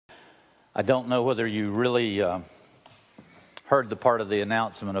I don't know whether you really heard the part of the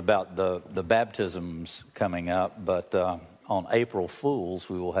announcement about the baptisms coming up, but on April Fools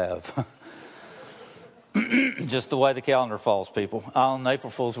we will have, just the way the calendar falls, people. On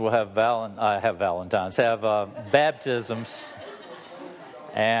April Fools we'll have baptisms.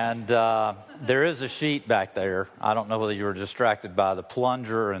 And there is a sheet back there. I don't know whether you were distracted by the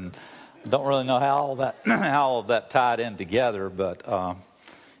plunger, and don't really know how all of that tied in together, but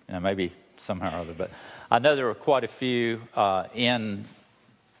maybe somehow or other. But I know there were quite a few in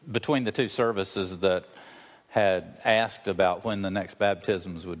between the two services that had asked about when the next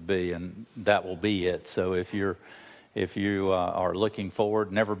baptisms would be, and that will be it. So if you are looking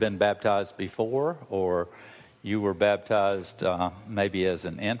forward, never been baptized before, or you were baptized maybe as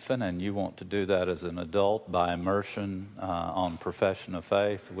an infant and you want to do that as an adult by immersion on profession of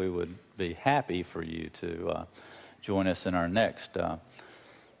faith, we would be happy for you to join us in our next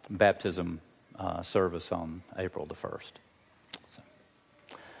baptism service on April the 1st. So,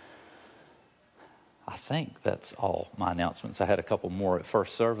 I think that's all my announcements. I had a couple more at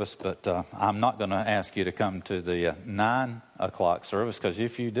first service, but I'm not going to ask you to come to the 9 o'clock service, because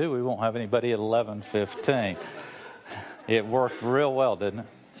if you do, we won't have anybody at 11:15. It worked real well, didn't it?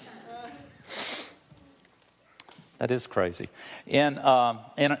 That is crazy. In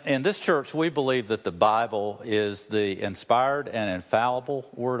this church, we believe that the Bible is the inspired and infallible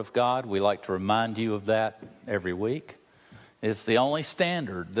Word of God. We like to remind you of that every week. It's the only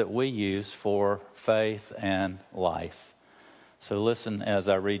standard that we use for faith and life. So listen as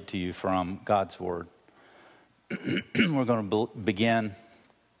I read to you from God's Word. We're going to begin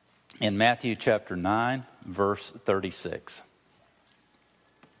in Matthew chapter 9, verse 36.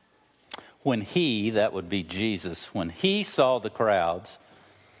 When he, that would be Jesus, when he saw the crowds,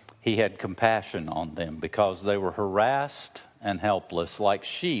 he had compassion on them because they were harassed and helpless, like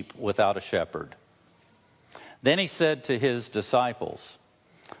sheep without a shepherd. Then he said to his disciples,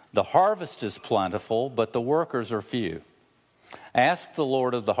 "The harvest is plentiful, but the workers are few. Ask the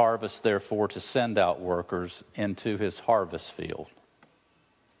Lord of the harvest, therefore, to send out workers into his harvest field."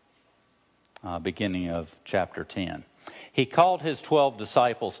 Beginning of chapter 10. He called his 12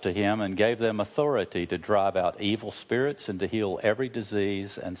 disciples to him and gave them authority to drive out evil spirits and to heal every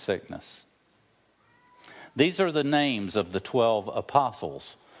disease and sickness. These are the names of the 12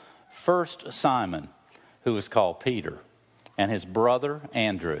 apostles. First, Simon, who was called Peter, and his brother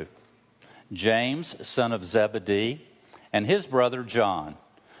Andrew. James, son of Zebedee, and his brother John.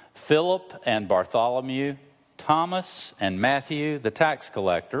 Philip and Bartholomew. Thomas and Matthew, the tax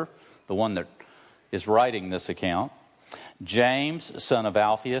collector, the one that is writing this account. James, son of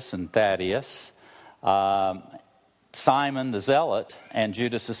Alphaeus and Thaddeus. Simon the Zealot, and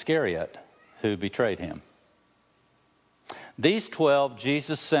Judas Iscariot, who betrayed him. These 12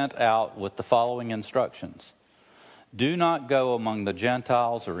 Jesus sent out with the following instructions. Do not go among the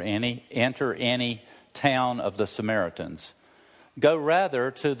Gentiles or enter any town of the Samaritans. Go rather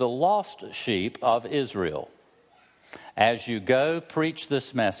to the lost sheep of Israel. As you go, preach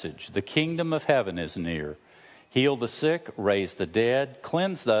this message. The kingdom of heaven is near. Heal the sick, raise the dead,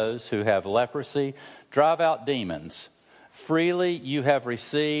 cleanse those who have leprosy, drive out demons. Freely you have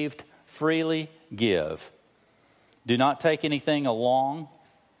received, freely give. Do not take anything along.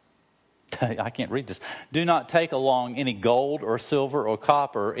 I can't read this. Do not take along any gold or silver or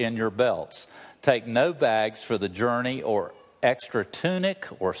copper in your belts. Take no bags for the journey, or extra tunic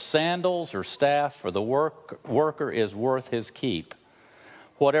or sandals or staff, for the worker is worth his keep.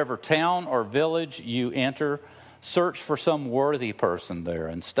 Whatever town or village you enter, search for some worthy person there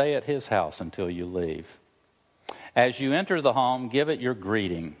and stay at his house until you leave. As you enter the home, give it your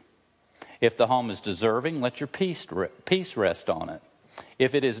greeting. If the home is deserving, let your peace rest on it.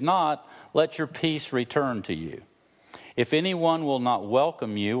 If it is not, let your peace return to you. If anyone will not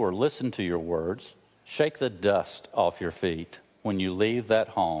welcome you or listen to your words, shake the dust off your feet when you leave that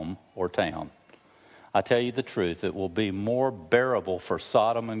home or town. I tell you the truth, it will be more bearable for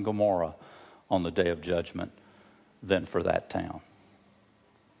Sodom and Gomorrah on the day of judgment than for that town.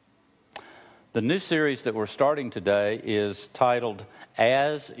 The new series that we're starting today is titled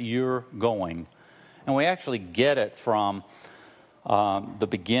As You're Going. And we actually get it from the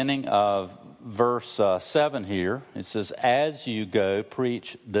beginning of verse 7 here. It says, as you go,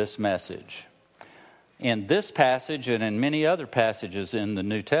 preach this message. In this passage and in many other passages in the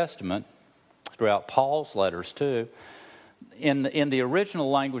New Testament, throughout Paul's letters too, in the original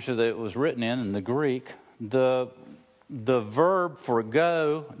language that it was written in the Greek, the verb for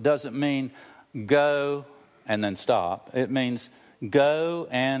go doesn't mean go and then stop. It means go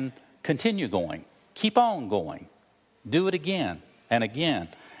and continue going. Keep on going. Do it again and again.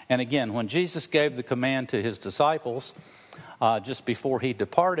 And again, when Jesus gave the command to his disciples, just before he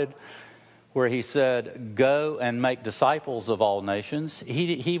departed, where he said, go and make disciples of all nations,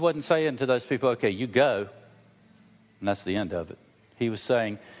 he wasn't saying to those people, okay, you go, and that's the end of it. He was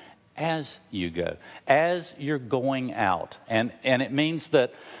saying, as you go, as you're going out. And it means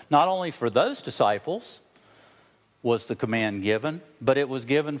that not only for those disciples was the command given, but it was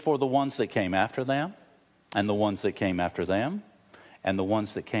given for the ones that came after them, and the ones that came after them, and the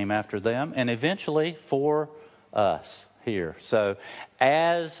ones that came after them, and eventually for us here. So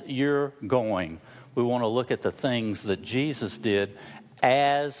as you're going, we want to look at the things that Jesus did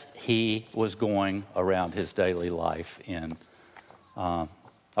as he was going around his daily life in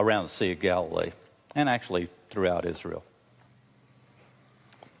around the Sea of Galilee, and actually throughout Israel.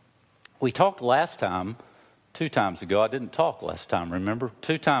 We talked last time, 2 times ago. I didn't talk last time, remember?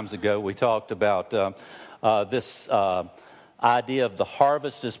 2 times ago we talked about this idea of the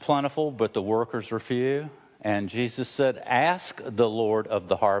harvest is plentiful, but the workers are few. And Jesus said, ask the Lord of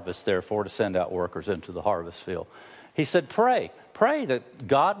the harvest, therefore, to send out workers into the harvest field. He said, pray that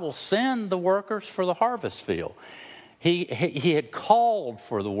God will send the workers for the harvest field. He had called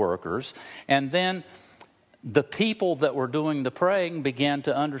for the workers, and then the people that were doing the praying began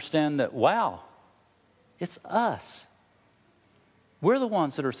to understand that, wow, it's us. We're the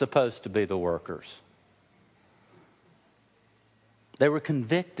ones that are supposed to be the workers. They were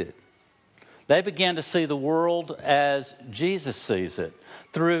convicted. They began to see the world as Jesus sees it,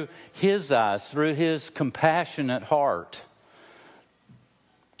 through his eyes, through his compassionate heart.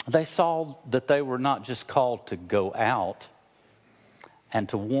 They saw that they were not just called to go out and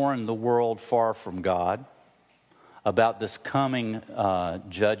to warn the world far from God about this coming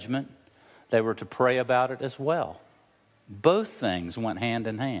judgment. They were to pray about it as well. Both things went hand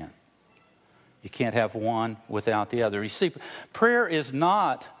in hand. You can't have one without the other. You see, prayer is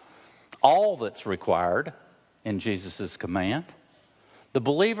not all that's required in Jesus' command. The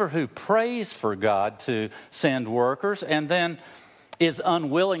believer who prays for God to send workers and then is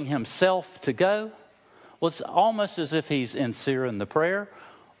unwilling himself to go, well, it's almost as if he's insincere in the prayer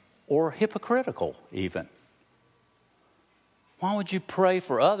or hypocritical even. Why would you pray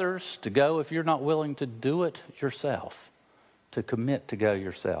for others to go if you're not willing to do it yourself, to commit to go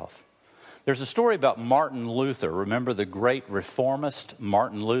yourself? There's a story about Martin Luther. Remember the great reformist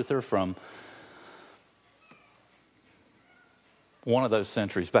Martin Luther from one of those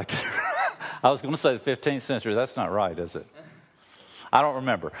centuries back to I was going to say the 15th century. That's not right, is it? I don't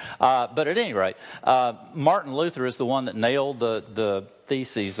remember. But at any rate, Martin Luther is the one that nailed the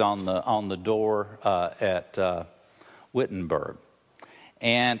theses on the door at Wittenberg.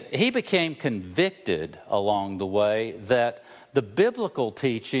 And he became convicted along the way that the biblical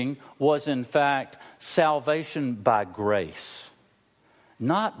teaching was in fact salvation by grace,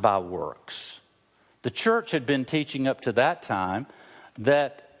 not by works. The church had been teaching up to that time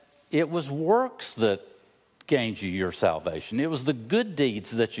that it was works that gained you your salvation. It was the good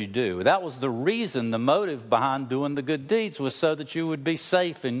deeds that you do. That was the reason, the motive behind doing the good deeds was so that you would be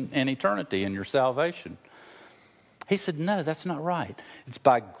safe in eternity in your salvation. He said, no, that's not right. It's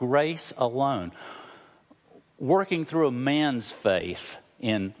by grace alone, working through a man's faith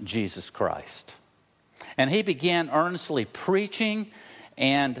in Jesus Christ. And he began earnestly preaching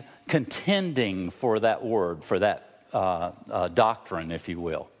and contending for that word, for that doctrine, if you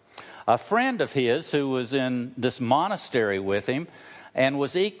will. A friend of his who was in this monastery with him and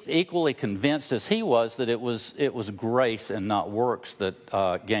was equally convinced as he was that it was grace and not works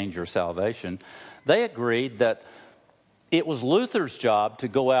that gained your salvation, they agreed that it was Luther's job to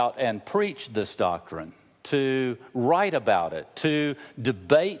go out and preach this doctrine, to write about it, to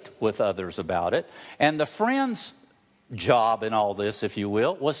debate with others about it. And the friend's job in all this, if you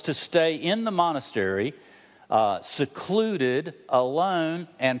will, was to stay in the monastery, secluded, alone,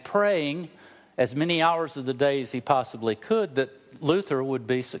 and praying as many hours of the day as he possibly could that Luther would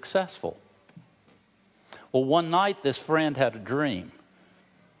be successful. Well, one night this friend had a dream.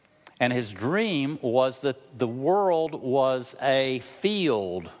 And his dream was that the world was a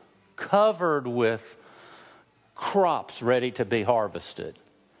field covered with crops ready to be harvested.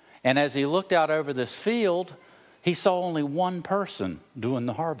 And as he looked out over this field, he saw only one person doing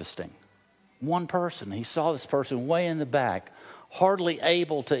the harvesting. One person. He saw this person way in the back, hardly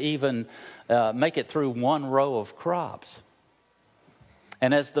able to even make it through one row of crops.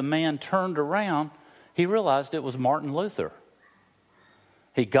 And as the man turned around, he realized it was Martin Luther.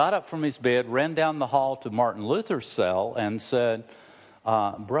 He got up from his bed, ran down the hall to Martin Luther's cell and said,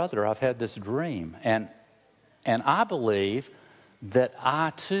 brother, I've had this dream. And I believe that I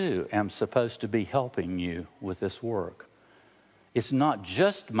too am supposed to be helping you with this work. It's not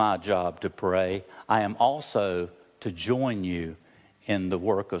just my job to pray. I am also to join you in the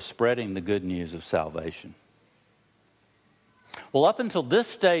work of spreading the good news of salvation. Well, up until this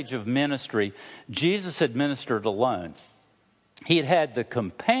stage of ministry, Jesus had ministered alone. He had had the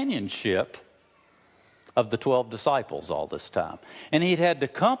companionship of the 12 disciples all this time. And he'd had the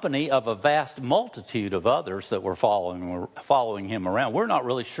company of a vast multitude of others that were following him around. We're not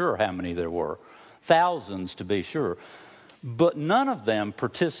really sure how many there were. Thousands to be sure. But none of them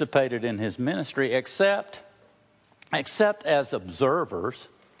participated in his ministry except as observers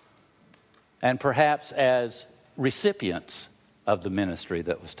and perhaps as recipients of the ministry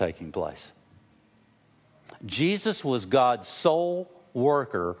that was taking place. Jesus was God's sole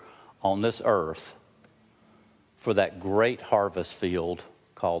worker on this earth for that great harvest field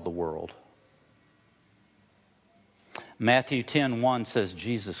called the world. Matthew 10:1 says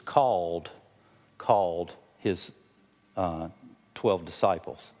Jesus called his 12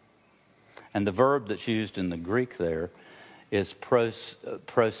 disciples. And the verb that's used in the Greek there is proskaleo.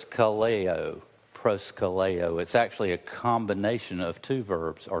 Proskaleo. It's actually a combination of two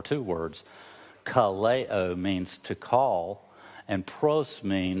verbs or two words. Kaleo means to call, and pros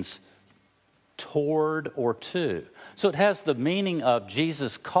means toward or to. So it has the meaning of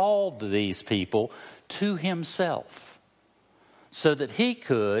Jesus called these people to himself so that he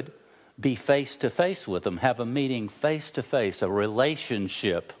could be face to face with them, have a meeting face to face. A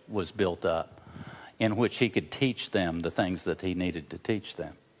relationship was built up in which he could teach them the things that he needed to teach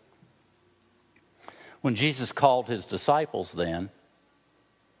them. When Jesus called his disciples then,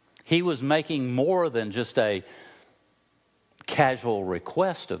 he was making more than just a casual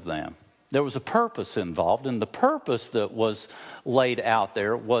request of them. There was a purpose involved, and the purpose that was laid out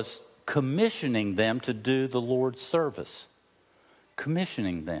there was commissioning them to do the Lord's service.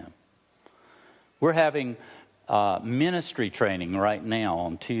 Commissioning them. We're having ministry training right now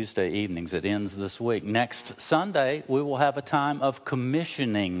on Tuesday evenings. It ends this week. Next Sunday, we will have a time of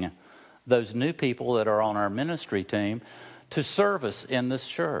commissioning those new people that are on our ministry team to service in this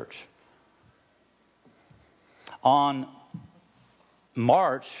church. On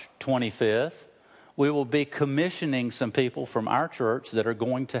March 25th, we will be commissioning some people from our church that are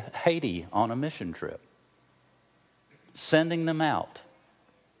going to Haiti on a mission trip. Sending them out.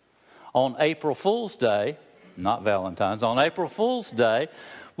 On April Fool's Day, not Valentine's, on April Fool's Day,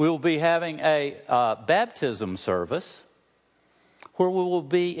 we will be having a baptism service where we will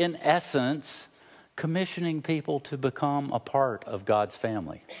be, in essence, commissioning people to become a part of God's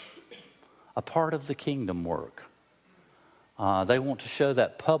family, a part of the kingdom work. They want to show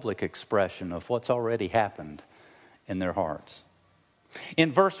that public expression of what's already happened in their hearts.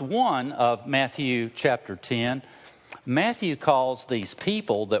 In verse 1 of Matthew chapter 10, Matthew calls these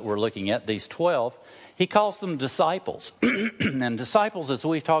people that we're looking at, these 12, he calls them disciples. And disciples, as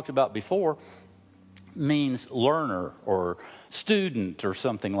we've talked about before, means learner or student or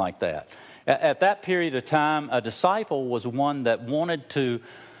something like that. At that period of time, a disciple was one that wanted to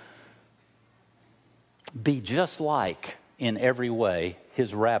be just like, in every way,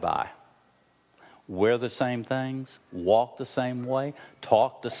 his rabbi. Wear the same things, walk the same way,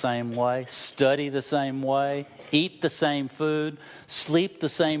 talk the same way, study the same way, eat the same food, sleep the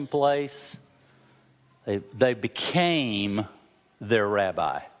same place. They became their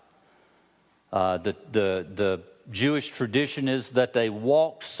rabbi. The Jewish tradition is that they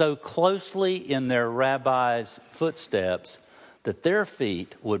walked so closely in their rabbi's footsteps that their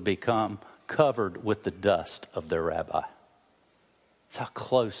feet would become covered with the dust of their rabbi. That's how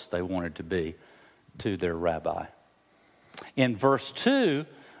close they wanted to be to their rabbi. In verse 2,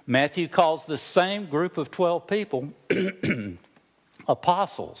 Matthew calls the same group of 12 people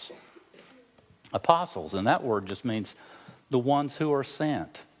apostles. Apostles, and that word just means the ones who are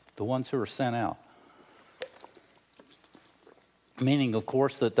sent, the ones who are sent out. Meaning, of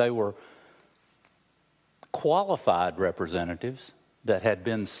course, that they were qualified representatives that had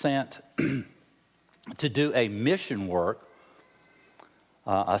been sent to do a mission work,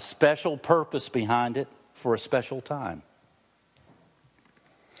 a special purpose behind it for a special time.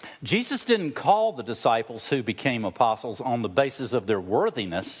 Jesus didn't call the disciples who became apostles on the basis of their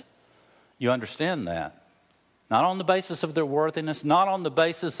worthiness. You understand that? Not on the basis of their worthiness, not on the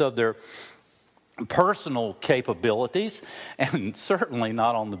basis of their personal capabilities, and certainly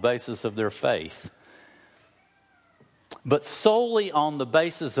not on the basis of their faith, but solely on the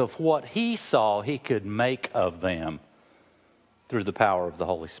basis of what he saw he could make of them through the power of the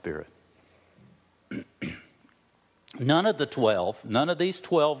Holy Spirit. None of these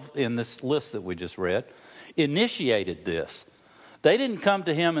 12 in this list that we just read, initiated this. They didn't come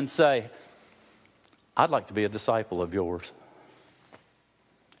to him and say, I'd like to be a disciple of yours.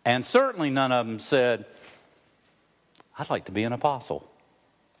 And certainly none of them said, I'd like to be an apostle.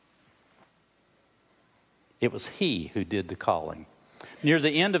 It was he who did the calling. Near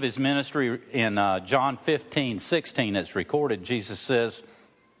the end of his ministry in John 15:16, it's recorded, Jesus says,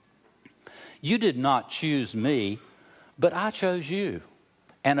 you did not choose me, but I chose you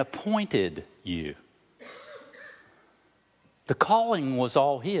and appointed you. The calling was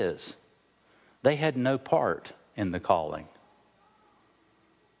all his. They had no part in the calling.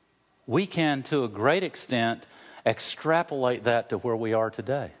 We can, to a great extent, extrapolate that to where we are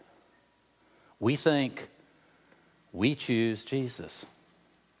today. We think we choose Jesus,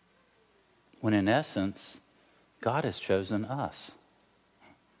 when in essence, God has chosen us.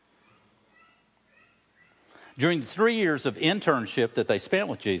 During the 3 years of internship that they spent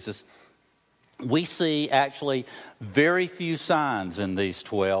with Jesus, we see actually very few signs in these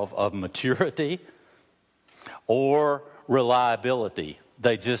 12 of maturity or reliability.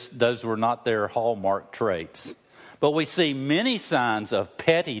 Those were not their hallmark traits. But we see many signs of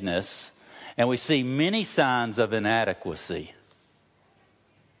pettiness, and we see many signs of inadequacy.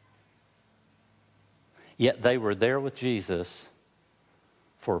 Yet they were there with Jesus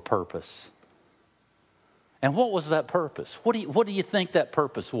for a purpose. And what was that purpose? What do you think that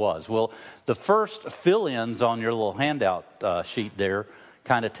purpose was? Well, the first fill-ins on your little handout sheet there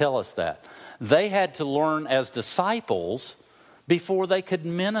kind of tell us that. They had to learn as disciples before they could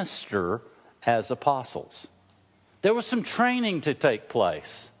minister as apostles. There was some training to take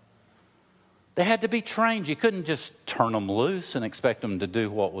place. They had to be trained. You couldn't just turn them loose and expect them to do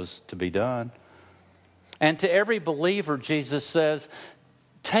what was to be done. And to every believer, Jesus says,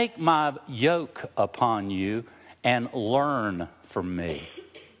 take my yoke upon you and learn from me.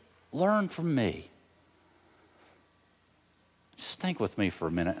 Learn from me. Just think with me for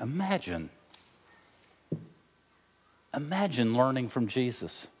a minute. Imagine learning from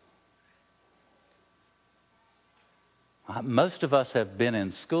Jesus. Most of us have been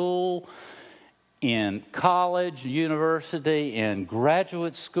in school, in college, university, in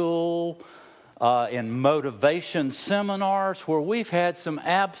graduate school, in motivation seminars where we've had some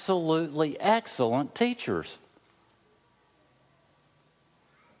absolutely excellent teachers.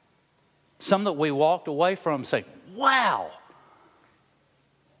 Some that we walked away from saying, wow.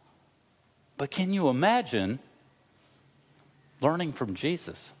 But can you imagine learning from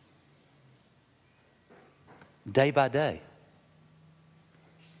Jesus day by day?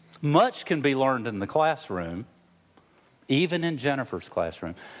 Much can be learned in the classroom, even in Jennifer's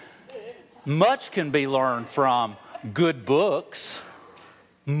classroom. Much can be learned from good books.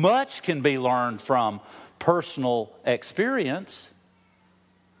 Much can be learned from personal experience.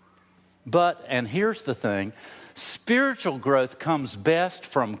 But, and here's the thing, spiritual growth comes best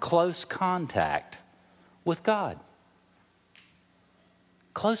from close contact with God.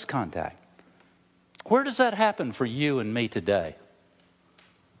 Close contact. Where does that happen for you and me today?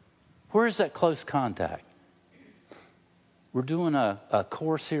 Where is that close contact? We're doing a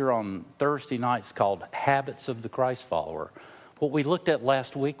course here on Thursday nights called Habits of the Christ Follower. What we looked at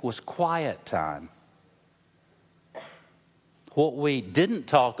last week was quiet time. What we didn't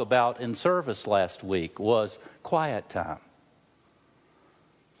talk about in service last week was quiet time.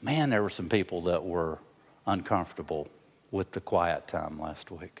 Man, there were some people that were uncomfortable with the quiet time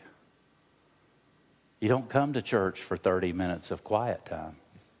last week. You don't come to church for 30 minutes of quiet time.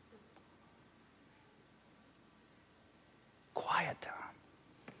 Quiet time.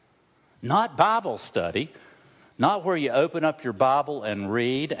 Not Bible study. Not where you open up your Bible and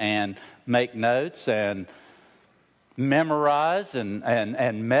read and make notes and memorize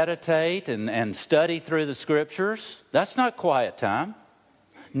and meditate and study through the scriptures. That's not quiet time.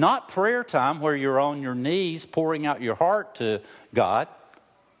 Not prayer time where you're on your knees pouring out your heart to God.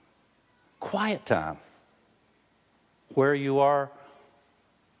 Quiet time. Where you are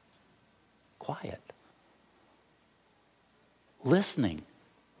quiet. Listening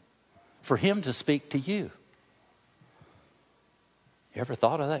for Him to speak to you. You ever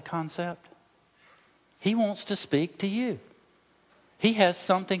thought of that concept? He wants to speak to you. He has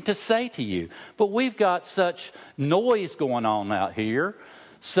something to say to you. But we've got such noise going on out here,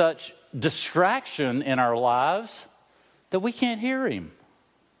 such distraction in our lives that we can't hear Him.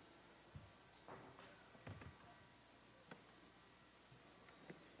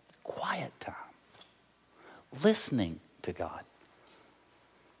 Quiet time. Listening to God.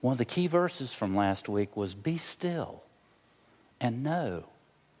 One of the key verses from last week was, be still and know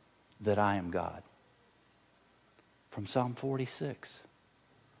that I am God. From Psalm 46.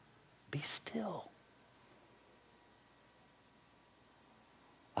 Be still.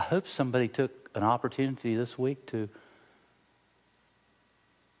 I hope somebody took an opportunity this week to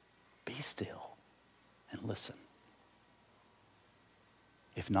still and listen.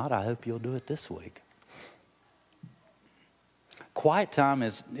 If not, I hope you'll do it this week. Quiet time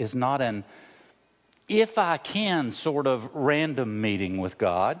is not an if I can sort of random meeting with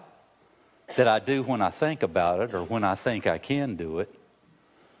God that I do when I think about it or when I think I can do it.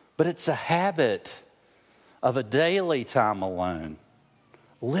 But it's a habit of a daily time alone,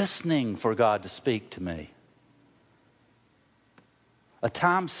 listening for God to speak to me. A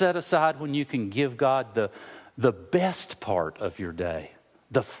time set aside when you can give God the best part of your day,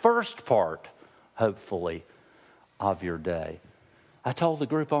 the first part, hopefully, of your day. I told the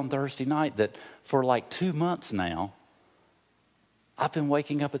group on Thursday night that for like 2 months now, I've been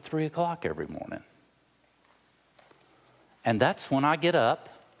waking up at 3 o'clock every morning. And that's when I get up,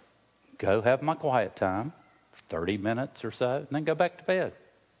 go have my quiet time, 30 minutes or so, and then go back to bed.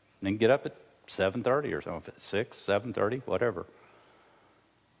 And then get up at 7:30 or something, 6, 7:30, whatever,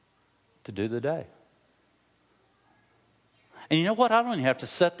 to do the day. And you know what? I don't even have to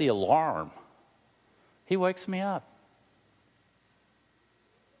set the alarm. He wakes me up.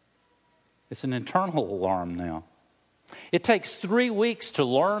 It's an internal alarm now. It takes 3 weeks to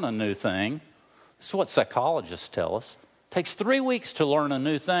learn a new thing. This is what psychologists tell us. It takes 3 weeks to learn a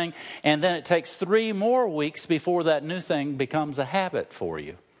new thing, and then it takes 3 more weeks before that new thing becomes a habit for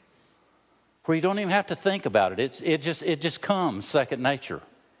you, where you don't even have to think about it. It just comes second nature.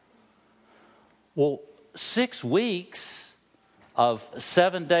 Well, 6 weeks of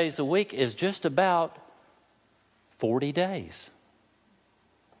 7 days a week is just about 40 days.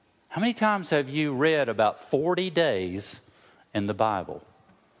 How many times have you read about 40 days in the Bible?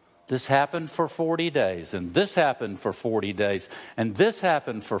 This happened for 40 days, and this happened for 40 days, and this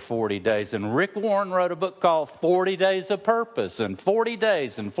happened for 40 days. And Rick Warren wrote a book called 40 Days of Purpose, and 40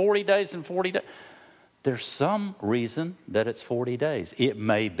 days, and 40 days, and 40 days. There's some reason that it's 40 days. It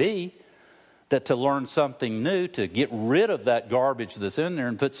may be that to learn something new, to get rid of that garbage that's in there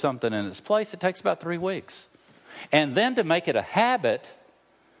and put something in its place, it takes about 3 weeks. And then to make it a habit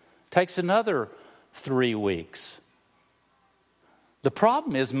takes another 3 weeks. The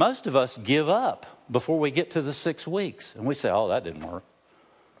problem is most of us give up before we get to the 6 weeks. And we say, oh, that didn't work.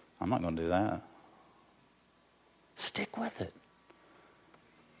 I'm not going to do that. Stick with it.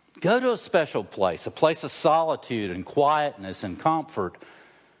 Go to a special place, a place of solitude and quietness and comfort,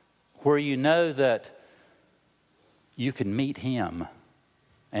 where you know that you can meet Him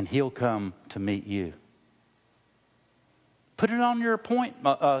and He'll come to meet you. Put it on your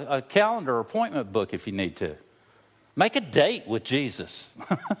a calendar appointment book if you need to. Make a date with Jesus.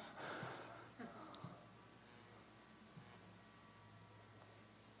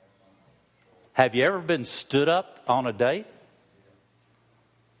 Have you ever been stood up on a date?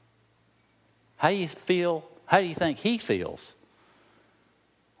 How do you feel? How do you think He feels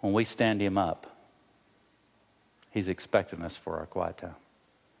when we stand Him up? He's expecting us for our quiet time.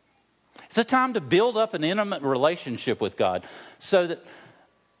 It's a time to build up an intimate relationship with God so that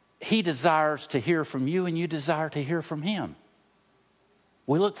He desires to hear from you and you desire to hear from Him.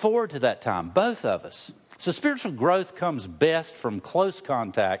 We look forward to that time, both of us. So spiritual growth comes best from close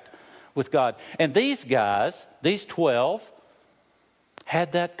contact with God. And these guys, these 12,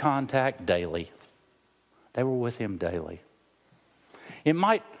 had that contact daily. They were with Him daily. It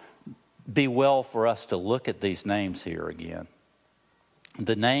might be well for us to look at these names here again.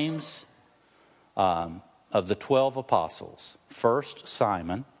 The names of the 12 apostles. First,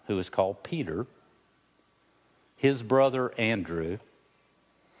 Simon, who is called Peter. His brother Andrew.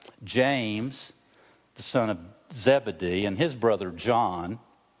 James, the son of Zebedee, and his brother John.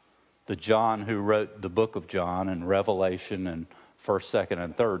 The John who wrote the book of John and Revelation and 1st, 2nd,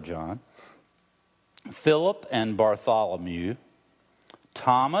 and 3rd John. Philip and Bartholomew.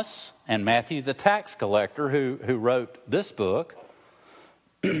 Thomas and Matthew the tax collector who wrote this book.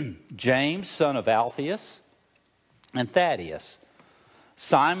 James, son of Alphaeus, and Thaddeus.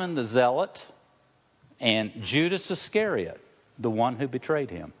 Simon the Zealot, and Judas Iscariot, the one who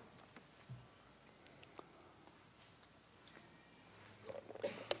betrayed Him.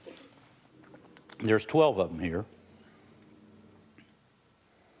 There's 12 of them here.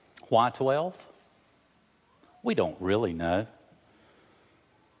 Why 12? We don't really know.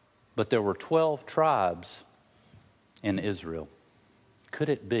 But there were 12 tribes in Israel. Could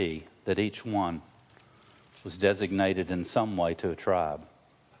it be that each one was designated in some way to a tribe?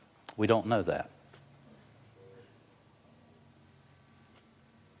 We don't know that.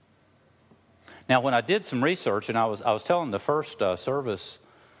 Now, when I did some research, and I was telling the first service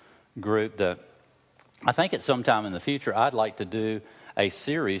group that I think at some time in the future I'd like to do a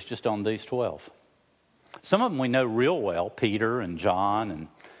series just on these 12. Some of them we know real well, Peter and John and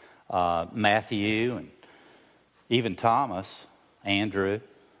Matthew, and even Thomas, Andrew.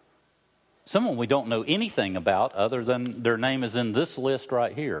 Someone we don't know anything about other than their name is in this list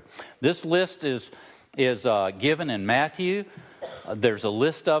right here. This list is given in Matthew. There's a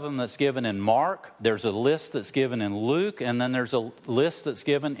list of them that's given in Mark. There's a list that's given in Luke. And then there's a list that's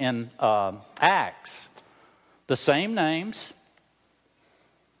given in Acts. The same names.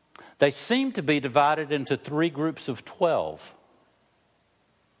 They seem to be divided into 3 groups of 12.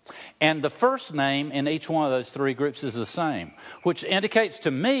 And the first name in each one of those 3 groups is the same, which indicates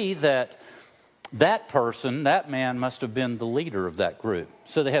to me that that person, that man, must have been the leader of that group.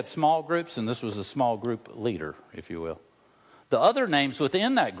 So they had small groups, and this was a small group leader, if you will. The other names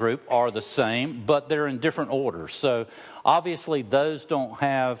within that group are the same, but they're in different orders. So obviously those don't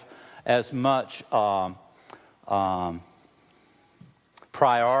have as much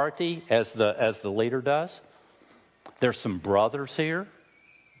priority as the leader does. There's some brothers here.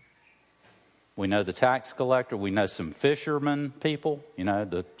 We know the tax collector. We know some fishermen people. You know,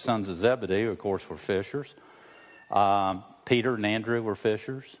 the sons of Zebedee, of course, were fishers. Peter and Andrew were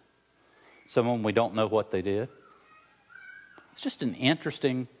fishers. Some of them we don't know what they did. It's just an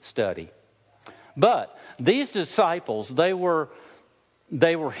interesting study. But these disciples, they were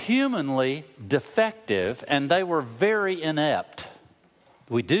humanly defective, and they were very inept.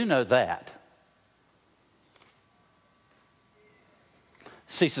 We do know that.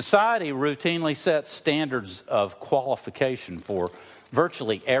 See, society routinely sets standards of qualification for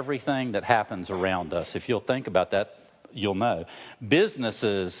virtually everything that happens around us. If you'll think about that, you'll know.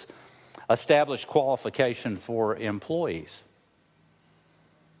 Businesses establish qualification for employees.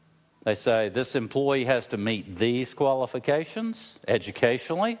 They say this employee has to meet these qualifications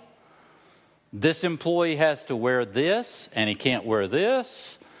educationally. This employee has to wear this, and he can't wear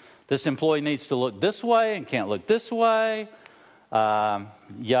this. This employee needs to look this way and can't look this way. Yada,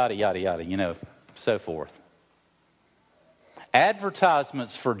 yada, yada, you know, so forth.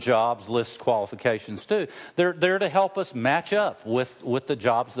 Advertisements for jobs list qualifications too. They're there to help us match up with the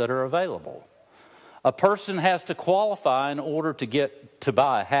jobs that are available. A person has to qualify in order to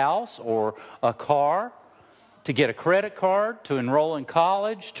buy a house or a car, to get a credit card, to enroll in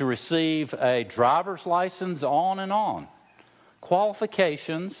college, to receive a driver's license, on and on.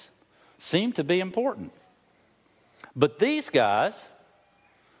 Qualifications seem to be important. But these guys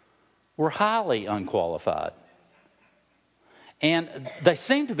were highly unqualified. And they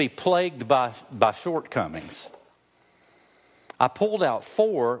seem to be plagued by shortcomings. I pulled out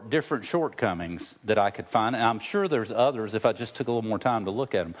 4 different shortcomings that I could find, and I'm sure there's others if I just took a little more time to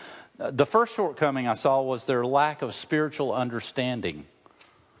look at them. The first shortcoming I saw was their lack of spiritual understanding.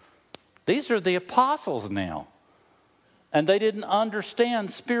 These are the apostles now, and they didn't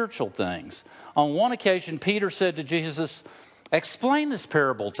understand spiritual things. On one occasion, Peter said to Jesus, "Explain this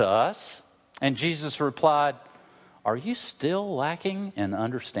parable to us." And Jesus replied, "Are you still lacking in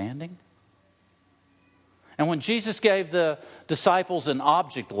understanding?" And when Jesus gave the disciples an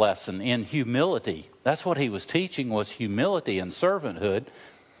object lesson in humility, that's what he was teaching, was humility and servanthood.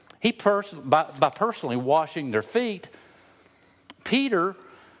 By personally washing their feet, Peter,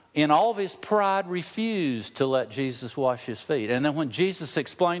 in all of his pride, refused to let Jesus wash his feet. And then when Jesus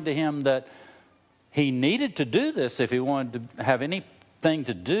explained to him that he needed to do this if he wanted to have anything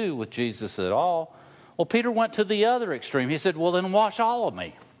to do with Jesus at all, well, Peter went to the other extreme. He said, "Well, then wash all of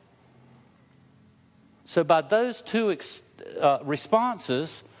me." So by those 2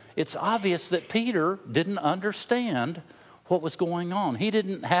 responses, it's obvious that Peter didn't understand what was going on. He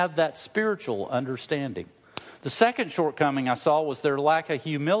didn't have that spiritual understanding. The second shortcoming I saw was their lack of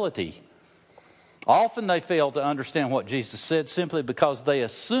humility. Often they failed to understand what Jesus said simply because they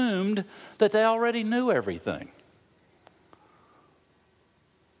assumed that they already knew everything.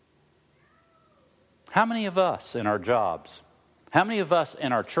 How many of us in our jobs, how many of us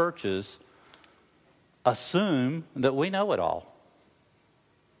in our churches assume that we know it all?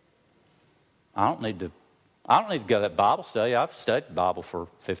 I don't need to go to that Bible study. I've studied the Bible for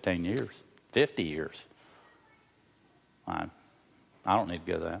 15 years, 50 years. I don't need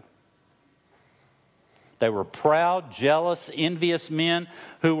to go to that. They were proud, jealous, envious men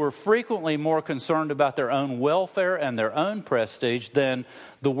who were frequently more concerned about their own welfare and their own prestige than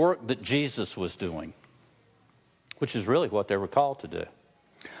the work that Jesus was doing, which is really what they were called to do.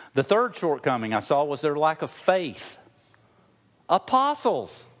 The third shortcoming I saw was their lack of faith.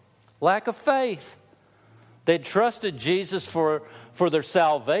 Apostles, lack of faith. They'd trusted Jesus for their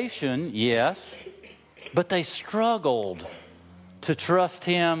salvation, yes, but they struggled to trust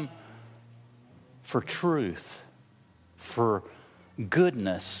him for truth, for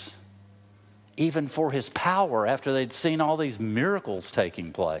goodness, even for his power after they'd seen all these miracles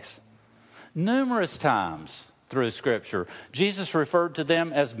taking place. Numerous times through Scripture, Jesus referred to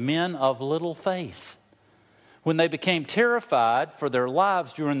them as men of little faith. When they became terrified for their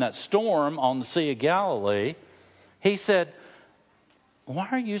lives during that storm on the Sea of Galilee, he said, "Why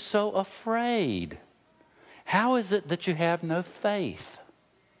are you so afraid? How is it that you have no faith?"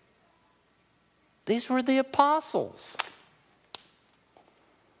 These were the apostles.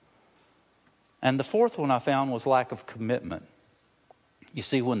 And the fourth one I found was lack of commitment. You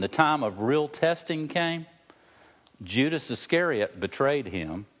see, when the time of real testing came, Judas Iscariot betrayed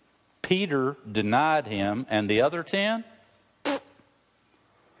him, Peter denied him, and the other 10,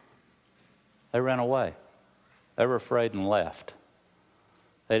 they ran away. They were afraid and left.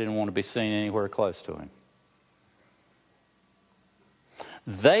 They didn't want to be seen anywhere close to him.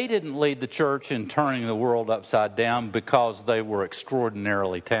 They didn't lead the church in turning the world upside down because they were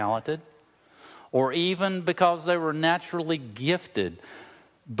extraordinarily talented, or even because they were naturally gifted,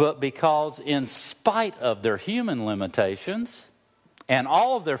 but because in spite of their human limitations and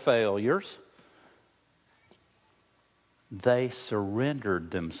all of their failures, they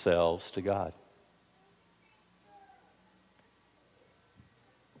surrendered themselves to God.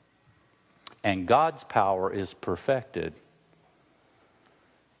 And God's power is perfected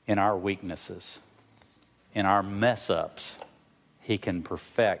in our weaknesses, in our mess-ups. He can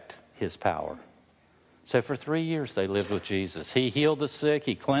perfect his power. So for 3 years they lived with Jesus. He healed the sick,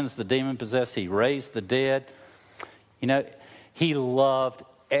 he cleansed the demon-possessed, he raised the dead. You know, he loved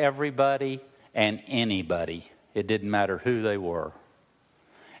everybody and anybody. It didn't matter who they were.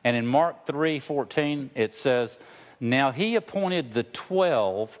 And in Mark 3:14 it says, "Now he appointed the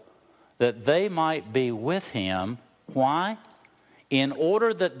 12 that they might be with him." Why? In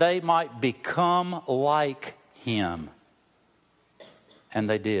order that they might become like him. And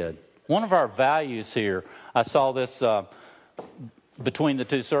they did. One of our values here, I saw this between the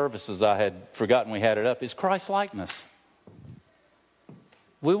two services, I had forgotten we had it up, is Christ-likeness.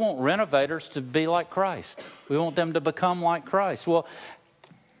 We want renovators to be like Christ. We want them to become like Christ. Well,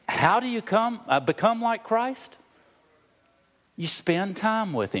 how do you become like Christ? You spend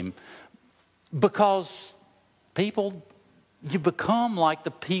time with him. Because you become like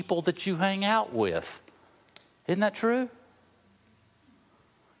the people that you hang out with. Isn't that true?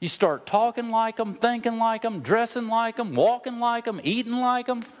 You start talking like them, thinking like them, dressing like them, walking like them, eating like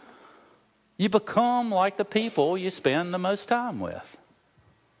them. You become like the people you spend the most time with.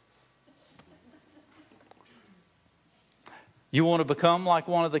 You want to become like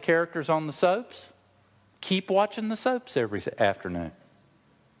one of the characters on the soaps? Keep watching the soaps every afternoon.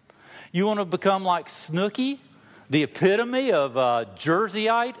 You want to become like Snooki, the epitome of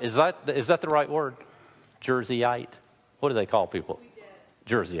Jerseyite? Is that the right word? Jerseyite? What do they call people?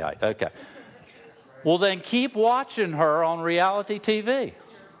 Jerseyite, okay. Well, then keep watching her on reality TV.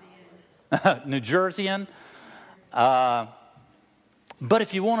 New Jerseyan. But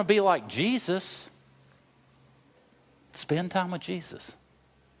if you want to be like Jesus, spend time with Jesus.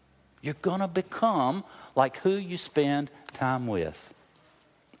 You're going to become like who you spend time with.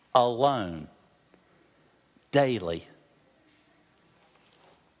 Alone. Daily.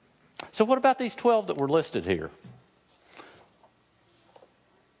 So what about these 12 that were listed here?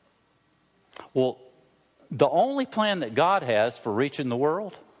 Well, the only plan that God has for reaching the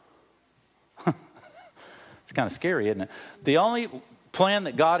world, it's kind of scary, isn't it? The only plan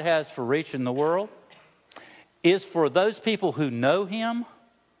that God has for reaching the world is for those people who know him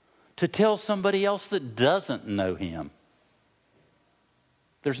to tell somebody else that doesn't know him.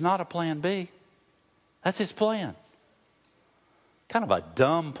 There's not a plan B. That's his plan. Kind of a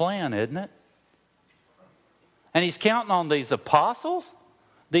dumb plan, isn't it? And he's counting on these apostles,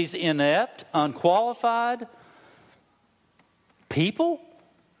 these inept, unqualified people,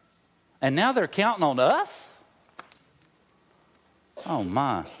 and now they're counting on us? Oh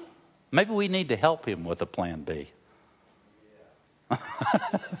my. Maybe we need to help him with a plan B.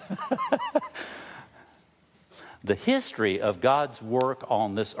 The history of God's work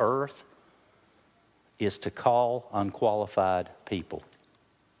on this earth is to call unqualified people.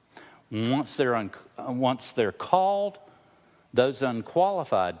 Once they're called, those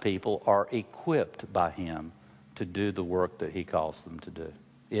unqualified people are equipped by him to do the work that he calls them to do.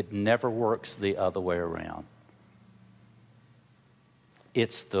 It never works the other way around.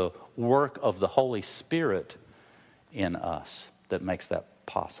 It's the work of the Holy Spirit in us that makes that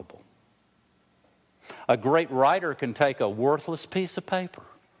possible. A great writer can take a worthless piece of paper,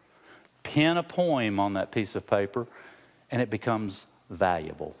 pen a poem on that piece of paper, and it becomes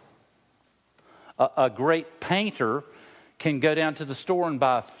valuable. A great painter can go down to the store and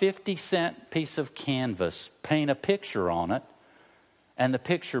buy a 50-cent piece of canvas, paint a picture on it, and the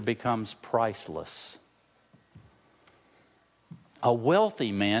picture becomes priceless. A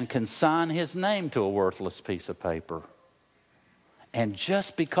wealthy man can sign his name to a worthless piece of paper. And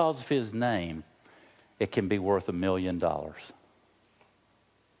just because of his name, it can be worth $1 million.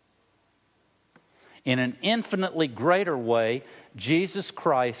 In an infinitely greater way, Jesus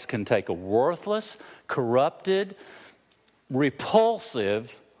Christ can take a worthless, corrupted,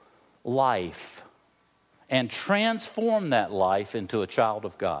 repulsive life and transform that life into a child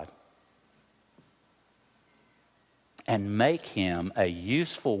of God and make him a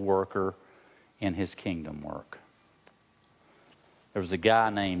useful worker in his kingdom work. There was a guy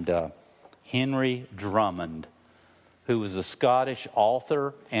named Henry Drummond who was a Scottish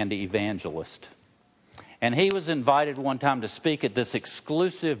author and evangelist. And he was invited one time to speak at this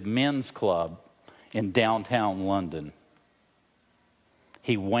exclusive men's club in downtown London.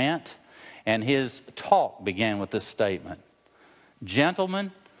 He went, and his talk began with this statement: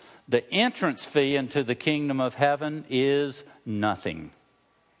 "Gentlemen, the entrance fee into the kingdom of heaven is nothing.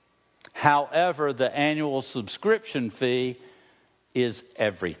 However, the annual subscription fee is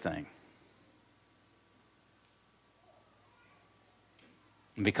everything."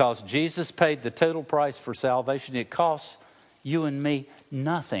 Because Jesus paid the total price for salvation, it costs you and me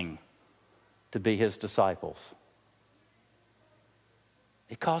nothing to be his disciples.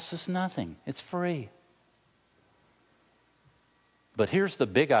 It costs us nothing. It's free. But here's the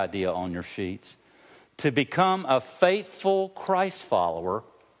big idea on your sheets. To become a faithful Christ follower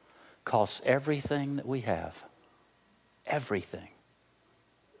costs everything that we have. Everything.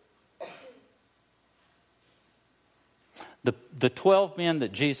 The 12 men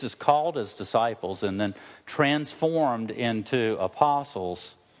that Jesus called as disciples and then transformed into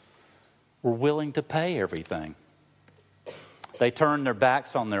apostles were willing to pay everything. They turned their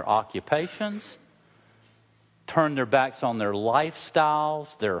backs on their occupations, turned their backs on their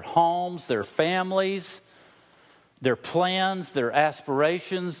lifestyles, their homes, their families, their plans, their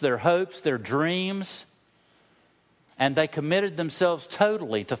aspirations, their hopes, their dreams, and they committed themselves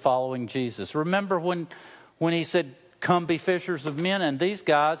totally to following Jesus. Remember when he said, "Come be fishers of men," and these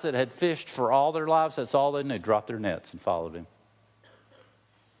guys that had fished for all their lives, that's all they knew, dropped their nets and followed him.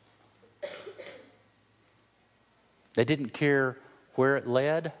 They didn't care where it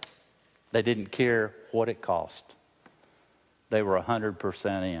led. They didn't care what it cost. They were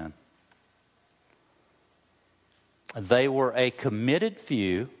 100% in. They were a committed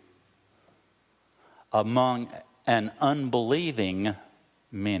few among an unbelieving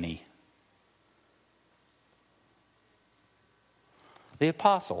many. The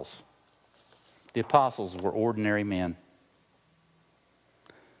apostles were ordinary men.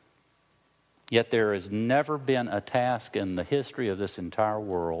 Yet there has never been a task in the history of this entire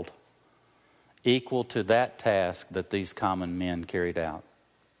world equal to that task that these common men carried out.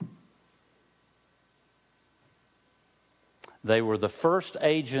 They were the first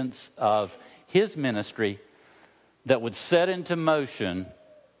agents of his ministry that would set into motion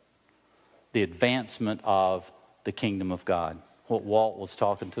the advancement of the kingdom of God. What Walt was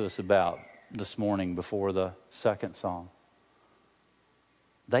talking to us about this morning before the second song.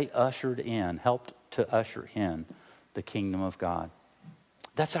 They helped to usher in the kingdom of God.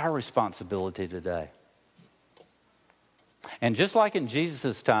 That's our responsibility today. And just like in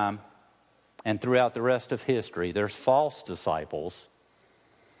Jesus' time and throughout the rest of history, there's false disciples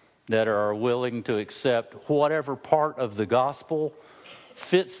that are willing to accept whatever part of the gospel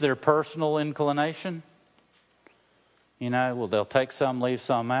fits their personal inclination. They'll take some, leave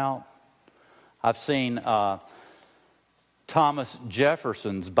some out. I've seen Thomas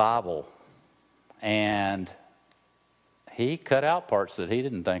Jefferson's Bible, and he cut out parts that he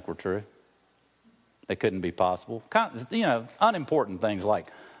didn't think were true. They couldn't be possible. Unimportant things like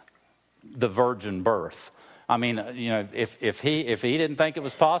the virgin birth. If he didn't think it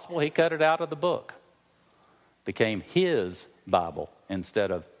was possible, he cut it out of the book. Became his Bible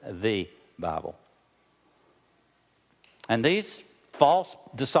instead of the Bible. And these false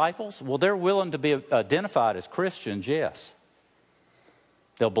disciples, they're willing to be identified as Christians, yes.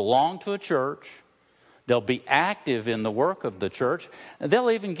 They'll belong to a church. They'll be active in the work of the church. And they'll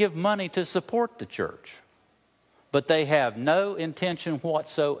even give money to support the church. But they have no intention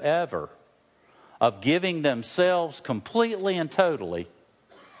whatsoever of giving themselves completely and totally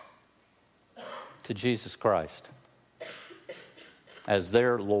to Jesus Christ as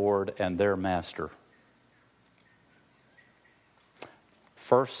their Lord and their Master.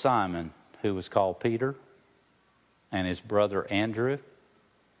 First Simon, who was called Peter, and his brother Andrew,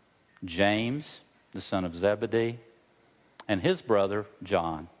 James, the son of Zebedee, and his brother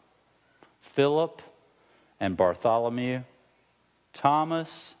John, Philip and Bartholomew,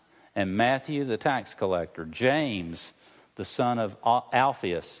 Thomas and Matthew the tax collector, James the son of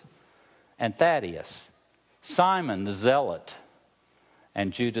Alphaeus and Thaddeus, Simon the zealot,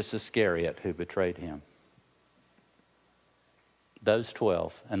 and Judas Iscariot who betrayed him. Those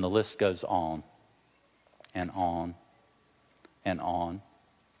 12, and the list goes on and on and on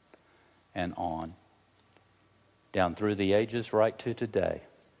and on, down through the ages right to today.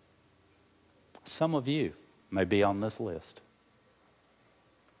 Some of you may be on this list.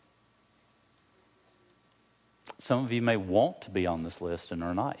 Some of you may want to be on this list and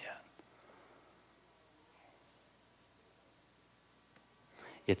are not yet.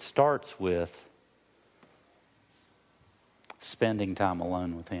 It starts with spending time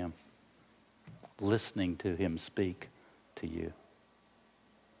alone with him, listening to him speak to you,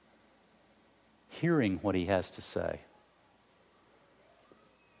 hearing what he has to say,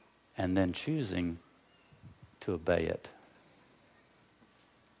 and then choosing to obey it.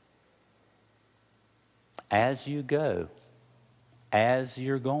 As you go, as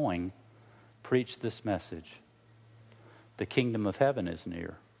you're going, preach this message. The kingdom of heaven is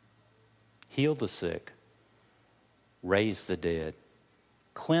near. Heal the sick. Raise the dead.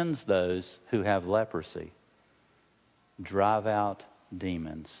 Cleanse those who have leprosy. Drive out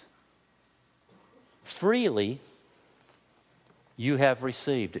demons. Freely you have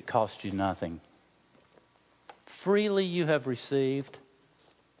received. It cost you nothing. Freely you have received.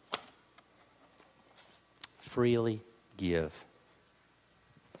 Freely give.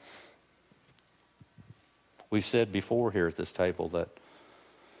 We've said before here at this table that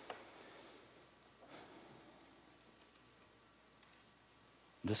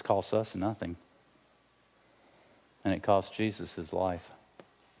this costs us nothing. And it cost Jesus his life.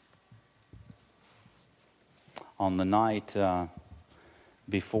 On the night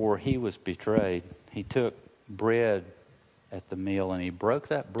before he was betrayed, he took bread at the meal and he broke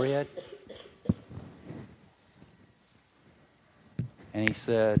that bread. And he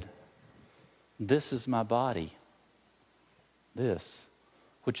said, "This is my body, this,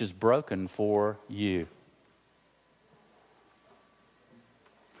 which is broken for you."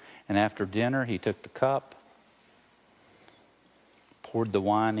 And after dinner, he took the cup, poured the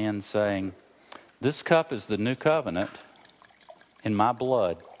wine in, saying, "This cup is the new covenant in my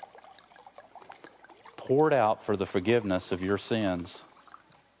blood, poured out for the forgiveness of your sins.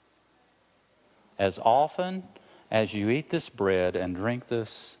 As often as you eat this bread and drink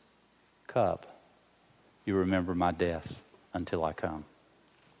this cup, you remember my death until I come."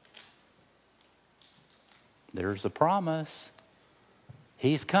 There's a promise.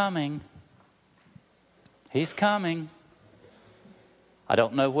 He's coming. He's coming. I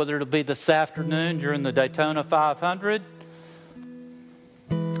don't know whether it'll be this afternoon during the Daytona 500.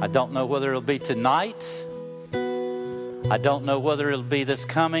 I don't know whether it'll be tonight. I don't know whether it'll be this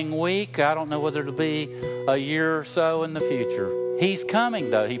coming week. I don't know whether it'll be a year or so in the future. He's coming,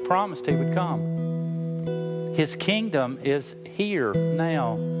 though. He promised he would come. His kingdom is here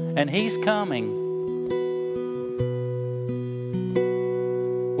now, and he's coming.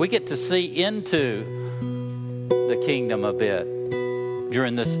 We get to see into the kingdom a bit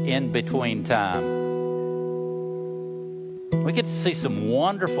during this in-between time. We get to see some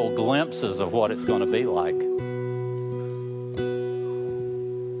wonderful glimpses of what it's going to be like.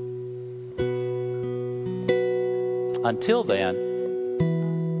 Until then,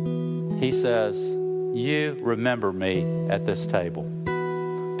 he says, you remember me at this table.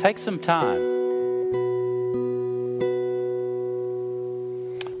 Take some time.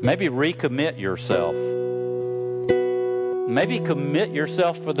 Maybe recommit yourself. Maybe commit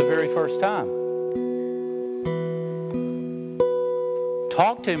yourself for the very first time.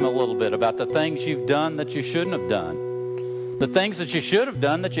 Talk to him a little bit about the things you've done that you shouldn't have done. The things that you should have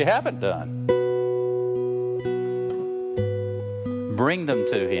done that you haven't done. Bring them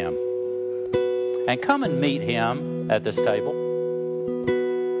to him. And come and meet him at this table.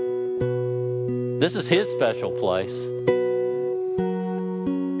 This is his special place.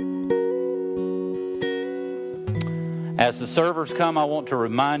 As the servers come, I want to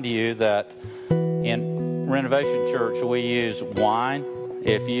remind you that in Renovation Church we use wine.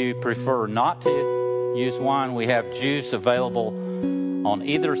 If you prefer not to use wine, we have juice available on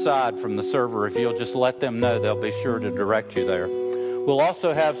either side from the server. If you'll just let them know, they'll be sure to direct you there. We'll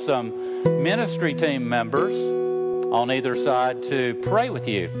also have some ministry team members on either side to pray with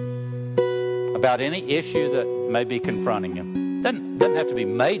you about any issue that may be confronting you. Doesn't have to be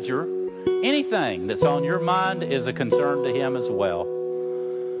major. Anything that's on your mind is a concern to him as well.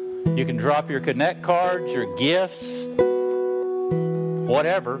 You can drop your Connect cards, your gifts,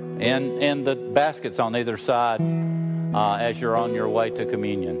 whatever, in the baskets on either side as you're on your way to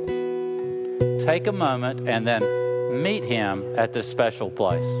communion. Take a moment and then meet him at this special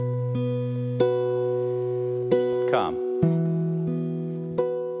place.